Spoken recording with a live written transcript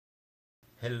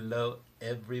Hello,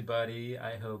 everybody.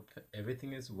 I hope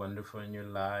everything is wonderful in your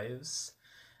lives.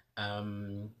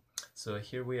 Um, so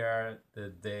here we are, the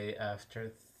day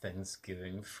after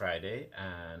Thanksgiving, Friday,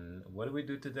 and what do we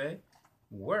do today?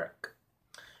 Work,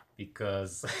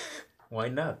 because why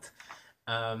not?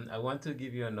 I want to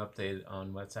give you an update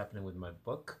on what's happening with my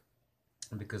book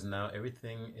because now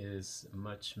everything is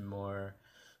much more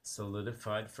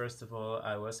solidified. First of all,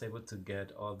 I was able to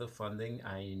get all the funding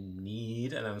I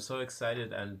need, and I'm so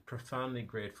excited and profoundly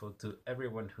grateful to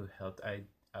everyone who helped.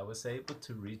 I was able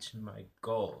to reach my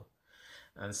goal.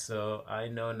 And so I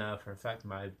know now for a fact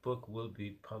my book will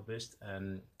be published,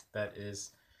 and that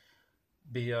is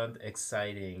beyond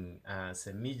exciting.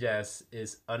 Semillas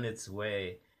is on its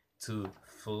way to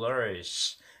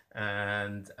flourish.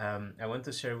 And I want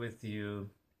to share with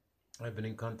you I've been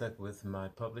in contact with my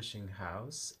publishing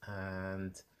house,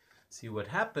 and see what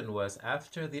happened was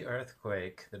after the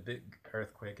earthquake, the big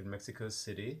earthquake in Mexico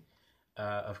City,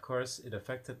 of course it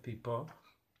affected people.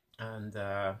 And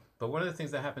but one of the things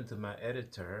that happened to my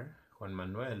editor, Juan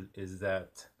Manuel, is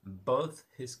that both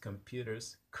his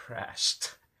computers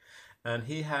crashed. And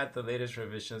he had the latest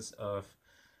revisions of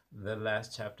the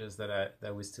last chapters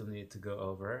that we still need to go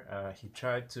over. He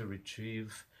tried to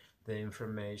retrieve the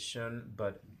information,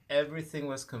 but everything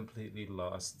was completely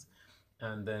lost.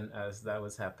 And then, as that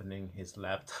was happening, his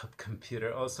laptop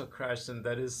computer also crashed, and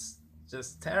that is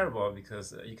just terrible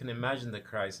because you can imagine the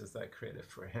crisis that created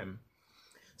for him.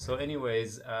 So,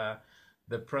 anyways,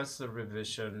 the process of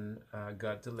revision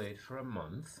got delayed for a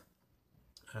month,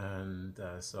 and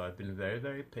so I've been very,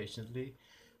 very patiently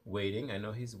waiting. I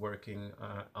know he's working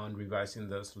on revising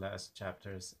those last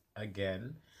chapters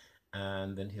again,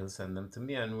 and then he'll send them to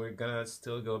me, and we're gonna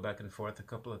still go back and forth a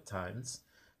couple of times.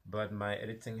 But my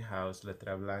editing house,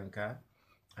 Letra Blanca,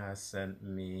 sent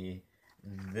me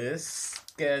this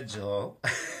schedule,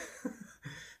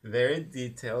 very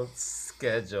detailed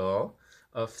schedule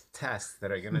of tasks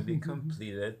that are gonna be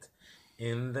completed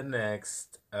in the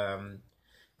next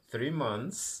 3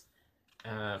 months.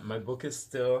 My book is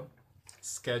still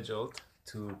scheduled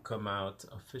to come out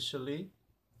officially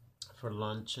for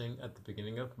launching at the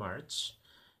beginning of March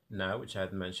now, which I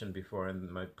had mentioned before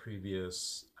in my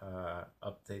previous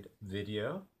update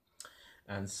video.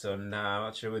 And so now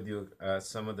I'll share with you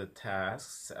some of the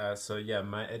tasks. So yeah,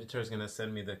 my editor is going to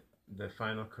send me the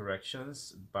final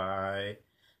corrections by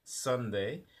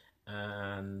Sunday,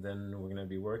 and then we're going to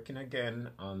be working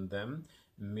again on them.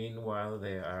 Meanwhile,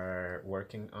 they are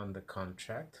working on the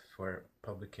contract for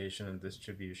publication and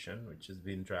distribution, which is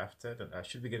being drafted, and I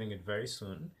should be getting it very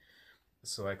soon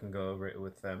so I can go over it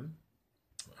with them.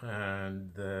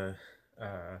 And the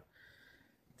uh,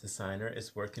 designer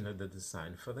is working on the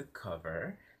design for the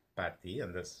cover, Patty,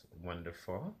 and that's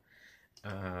wonderful.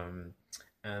 Um,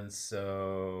 and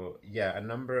so, yeah, a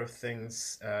number of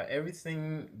things.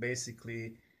 Everything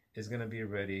basically is going to be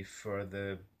ready for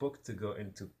the book to go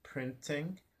into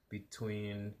printing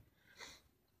between,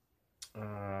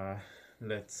 uh,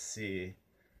 let's see,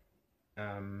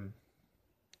 um,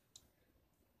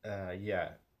 yeah,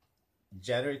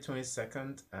 January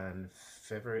 22nd and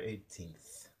February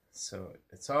 18th. So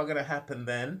it's all going to happen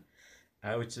then,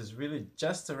 which is really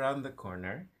just around the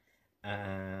corner.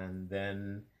 And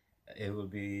then it will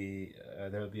be,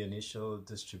 there will be initial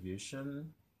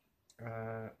distribution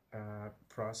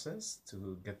process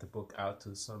to get the book out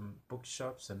to some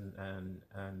bookshops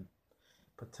and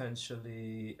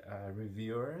potentially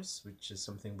reviewers, which is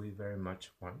something we very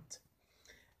much want.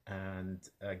 And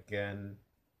again,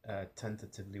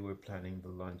 tentatively, we're planning the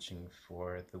launching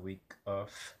for the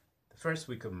first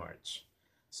week of March.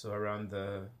 So around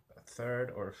the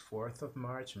 3rd or 4th of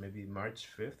March, maybe March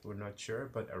 5th, we're not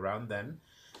sure, but around then.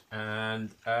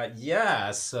 And yeah,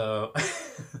 so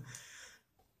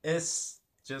it's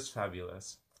just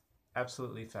fabulous.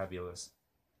 Absolutely fabulous.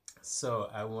 So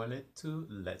I wanted to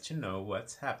let you know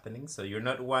what's happening so you're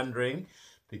not wondering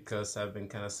because I've been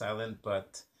kind of silent,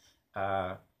 but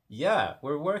uh, yeah,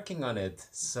 we're working on it.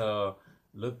 So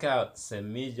look out,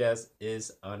 Semillas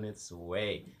is on its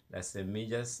way. Las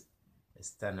semillas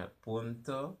están a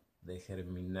punto de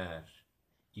germinar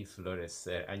y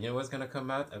florecer. And you know what's going to come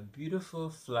out? A beautiful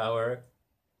flower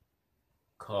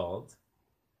called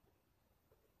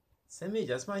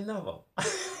Semillas, my novel.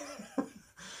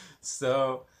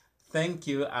 So thank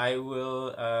you. I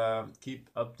will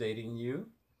keep updating you.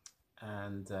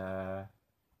 And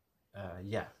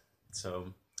yeah,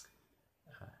 so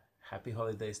happy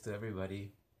holidays to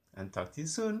everybody and talk to you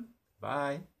soon.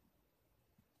 Bye.